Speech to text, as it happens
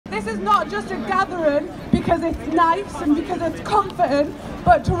this is not just a gathering because it's nice and because it's comforting,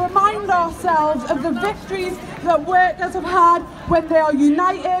 but to remind ourselves of the victories that workers have had when they are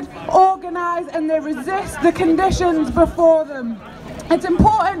united, organised, and they resist the conditions before them. It's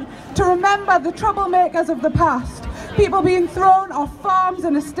important to remember the troublemakers of the past. People being thrown off farms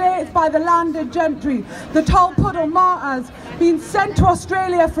and estates by the landed gentry, the Tolpuddle martyrs being sent to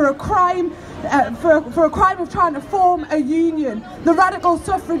Australia for a crime of trying to form a union, the radical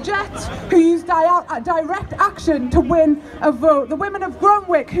suffragettes who used direct action to win a vote, the women of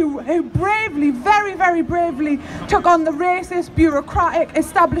Grunwick who bravely, very, very bravely took on the racist, bureaucratic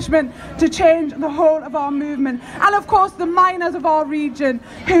establishment to change the whole of our movement, and of course the miners of our region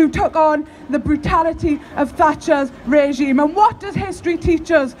who took on the brutality of Thatcher's regime. And what does history teach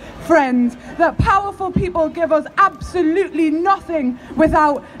us, friends? That powerful people give us absolutely nothing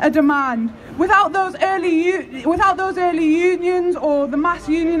without a demand. Without those early unions or the mass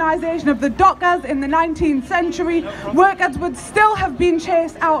unionisation of the dockers in the 19th century, workers would still have been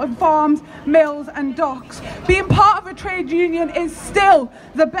chased out of farms, mills and docks. Being part of a trade union is still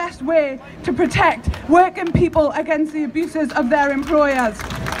the best way to protect working people against the abuses of their employers.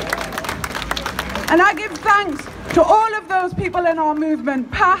 And I give thanks to all of those people in our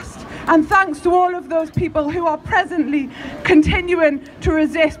movement, past, and thanks to all of those people who are presently continuing to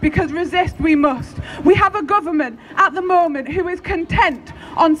resist, because resist we must. We have a government at the moment who is content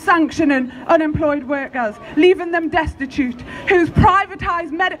on sanctioning unemployed workers, leaving them destitute, whose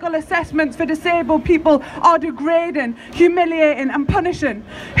privatised medical assessments for disabled people are degrading, humiliating and punishing,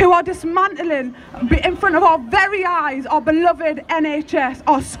 who are dismantling in front of our very eyes our beloved NHS,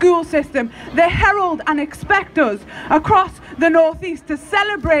 our school system. They herald and expect us across the North East to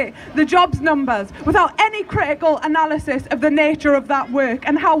celebrate the jobs numbers without any critical analysis of the nature of that work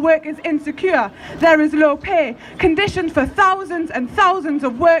and how work is insecure. There is low pay. Conditions for thousands and thousands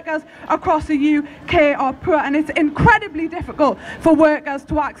of workers across the UK are poor, and it's incredibly difficult for workers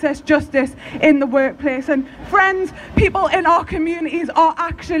to access justice in the workplace. And friends, people in our communities are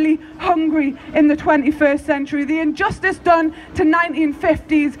actually hungry in the 21st century. The injustice done to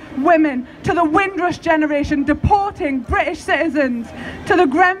 1950s women, to the Windrush generation deporting British citizens, to the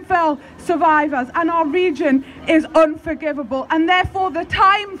Grenfell survivors and our region is unforgivable, and therefore the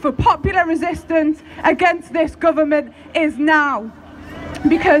time for popular resistance against this government is now.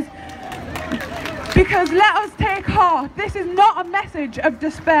 Because let us take heart. This is not a message of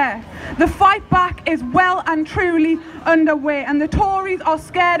despair. The fight back is well and truly underway, and the Tories are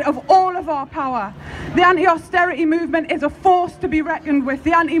scared of all of our power. The anti-austerity movement is a force to be reckoned with.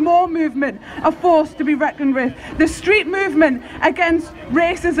 The anti-Moore movement, a force to be reckoned with. The street movement against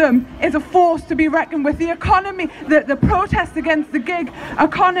racism is a force to be reckoned with. The economy, the protests against the gig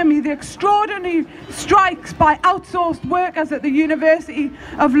economy, the extraordinary strikes by outsourced workers at the University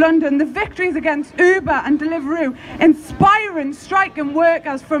of London, the victories against Uber and Deliveroo, inspiring striking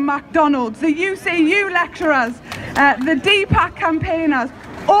workers from McDonald's, the UCU lecturers, the DPAC campaigners.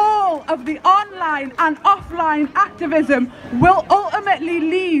 All of the online and offline activism will ultimately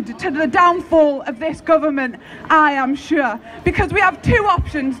lead to the downfall of this government, I am sure. Because we have two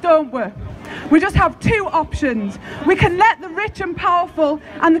options, don't we? We just have two options. We can let the rich and powerful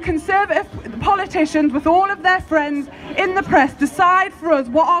and the conservative politicians with all of their friends in the press decide for us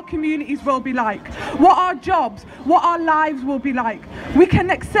what our communities will be like, what our jobs, what our lives will be like. We can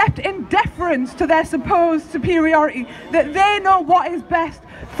accept in deference to their supposed superiority that they know what is best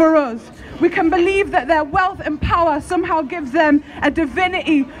for us. We can believe that their wealth and power somehow gives them a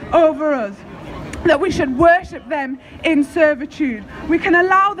divinity over us, that we should worship them in servitude. We can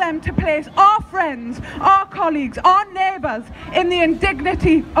allow them to place our friends, our colleagues, our neighbours in the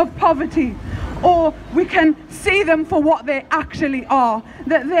indignity of poverty. Or we can see them for what they actually are,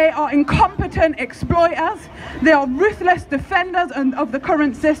 that they are incompetent exploiters, they are ruthless defenders of the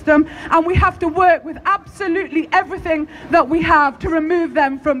current system, and we have to work with absolutely everything that we have to remove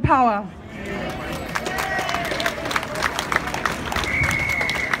them from power.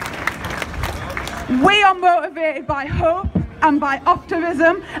 We are motivated by hope and by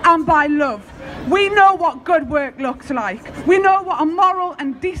optimism and by love. We know what good work looks like. We know what a moral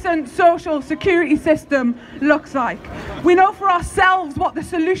and decent social security system looks like. We know for ourselves what the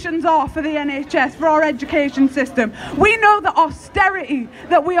solutions are for the NHS, for our education system. We know that austerity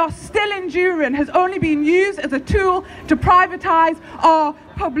that we are still enduring has only been used as a tool to privatise our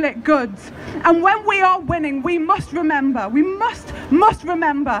public goods. And when we are winning, we must remember, we must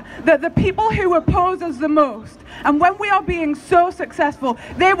remember that the people who oppose us the most And when we are being so successful,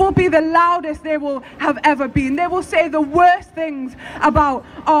 they will be the loudest they will have ever been. They will say the worst things about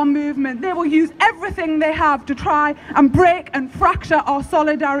our movement. They will use everything they have to try and break and fracture our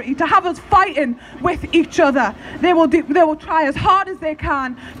solidarity, to have us fighting with each other. They will try as hard as they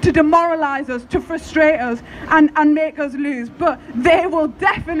can to demoralise us, to frustrate us and make us lose. But they will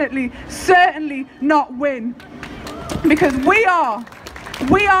definitely, certainly not win, because we are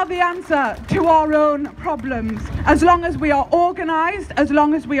the answer to our own problems. As long as we are organised, as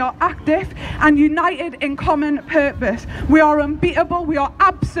long as we are active and united in common purpose, we are unbeatable, we are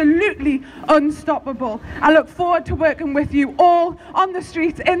absolutely unstoppable. I look forward to working with you all on the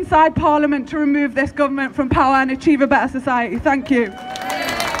streets inside Parliament to remove this government from power and achieve a better society. Thank you.